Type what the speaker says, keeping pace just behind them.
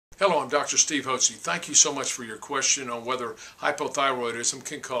Hello, I'm Dr. Steve Hotze. Thank you so much for your question on whether hypothyroidism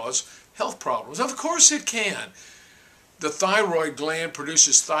can cause health problems. Of course it can. The thyroid gland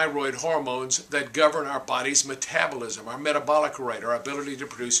produces thyroid hormones that govern our body's metabolism, our metabolic rate, our ability to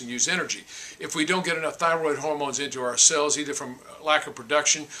produce and use energy. If we don't get enough thyroid hormones into our cells, either from lack of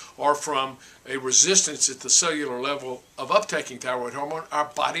production or from a resistance at the cellular level of uptaking thyroid hormone, our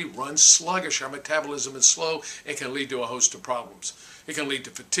body runs sluggish, our metabolism is slow, and can lead to a host of problems. It can lead to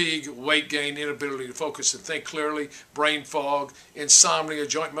fatigue, weight gain, inability to focus and think clearly, brain fog, insomnia,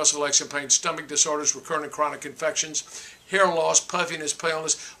 joint muscle aches and pain, stomach disorders, recurrent and chronic infections, hair loss, puffiness,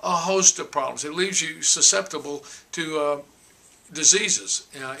 paleness, a host of problems. It leaves you susceptible to diseases,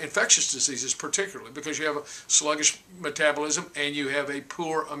 infectious diseases particularly, because you have a sluggish metabolism and you have a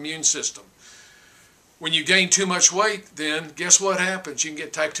poor immune system. When you gain too much weight, then guess what happens? You can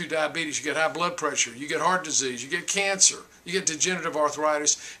get type 2 diabetes, you get high blood pressure, you get heart disease, you get cancer, you get degenerative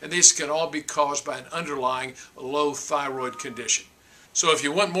arthritis, and these can all be caused by an underlying low thyroid condition. So if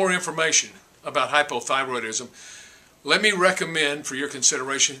you want more information about hypothyroidism, let me recommend for your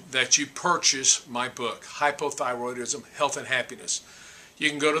consideration that you purchase my book, Hypothyroidism, Health and Happiness. You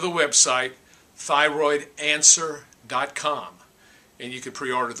can go to the website, thyroidanswer.com, and you can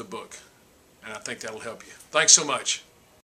pre-order the book. And I think that'll help you. Thanks so much.